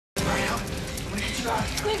you out of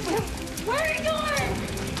here. Wait, where are you going?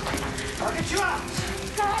 I'll get you out.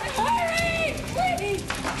 God, hurry! Please!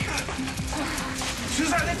 As soon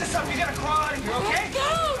as I lift this up, you gotta crawl out of here, okay? Go,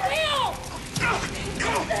 Neil!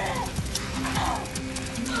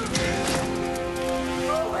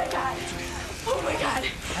 Oh my God! Oh my God!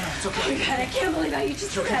 It's okay. Oh my God! I can't believe how you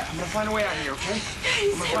just did that. I'm gonna find a way out of here, okay?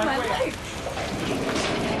 You saved my life.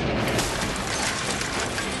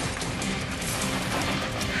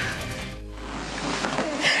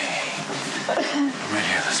 I'm right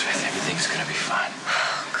here, Elizabeth. Everything's gonna be fine.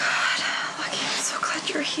 Oh, God. Lucky, I'm so glad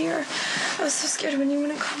you're here. I was so scared when you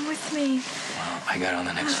wouldn't come with me. Well, I got on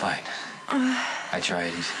the next flight. I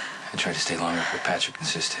tried to stay longer, but Patrick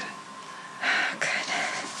insisted. Good.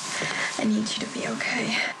 I need you to be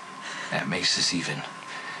okay. That makes this even.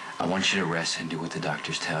 I want you to rest and do what the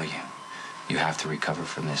doctors tell you. You have to recover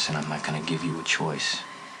from this, and I'm not going to give you a choice.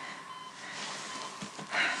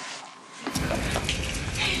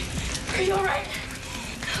 Are you all right?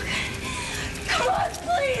 Okay. Come on,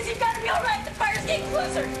 please. You've got to be all right. The fire's getting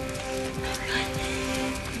closer. Oh, God.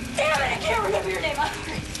 Damn it, I can't remember your name.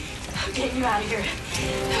 I'm getting you out of here.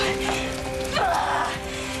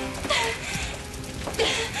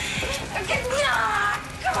 Okay, come on.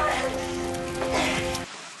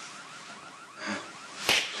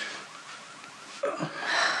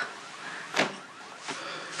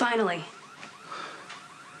 Finally.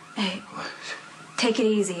 Hey, take it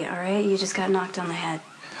easy, all right? You just got knocked on the head.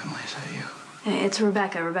 Emily, is that you? It's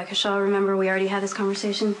Rebecca. Rebecca Shaw. Remember, we already had this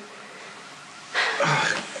conversation?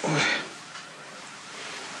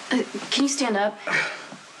 Can you stand up?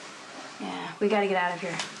 Yeah, we gotta get out of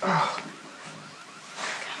here. Oh.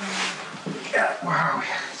 Yeah, where are we?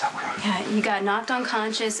 Yeah, you got knocked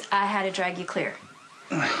unconscious. I had to drag you clear.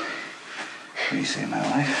 You saved my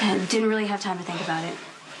life. Yeah, didn't really have time to think about it.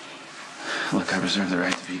 Look, I reserve the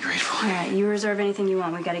right to be grateful. All right, you reserve anything you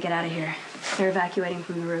want. We gotta get out of here. They're evacuating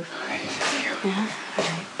from the roof. Thank you. Yeah, all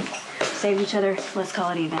right. Saved each other. Let's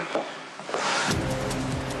call it even.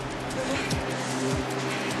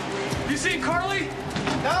 You seen Carly?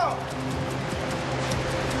 No.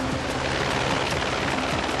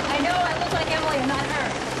 I know I look like Emily. I'm not her.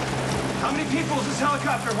 How many people does this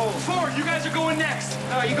helicopter hold? 4. You guys are going next.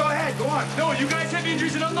 No, you go ahead. Go on. No, you guys have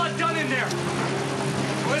injuries, and I'm not done in there.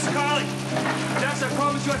 Where's Carly? Jess, I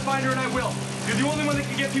promised you I'd find her, and I will. You're the only one that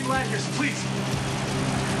can get people out of here, so please.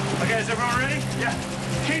 Okay, is everyone ready? Yeah.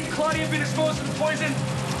 Kate and Claudia have been exposed to the poison.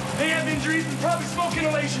 They have injuries and probably smoke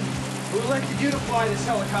inhalation. Who elected you to fly this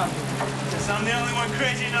helicopter? Guess I'm the only one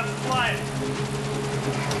crazy enough to fly it.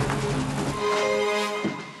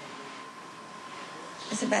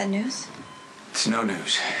 Is it bad news? It's no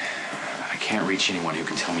news. I can't reach anyone who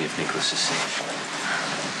can tell me if Nikolas is safe.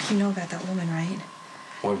 You know about that woman, right?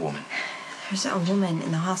 What woman? There's a woman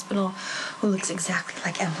in the hospital who looks exactly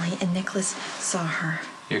like Emily, and Nikolas saw her.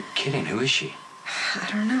 You're kidding. Who is she? I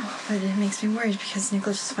don't know, but it makes me worried because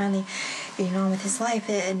Nikolas is finally getting on with his life,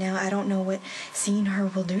 and now I don't know what seeing her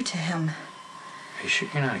will do to him. Are you sure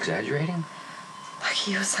you're not exaggerating?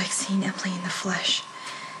 Lucky, it was like seeing Emily in the flesh.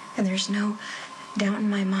 And there's no doubt in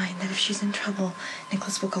my mind that if she's in trouble,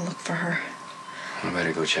 Nikolas will go look for her. I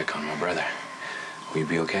better go check on my brother. Will you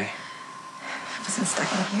be okay? If I wasn't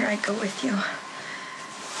stuck in here, I'd go with you.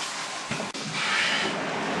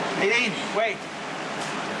 Nadine, wait.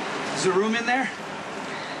 Is there room in there?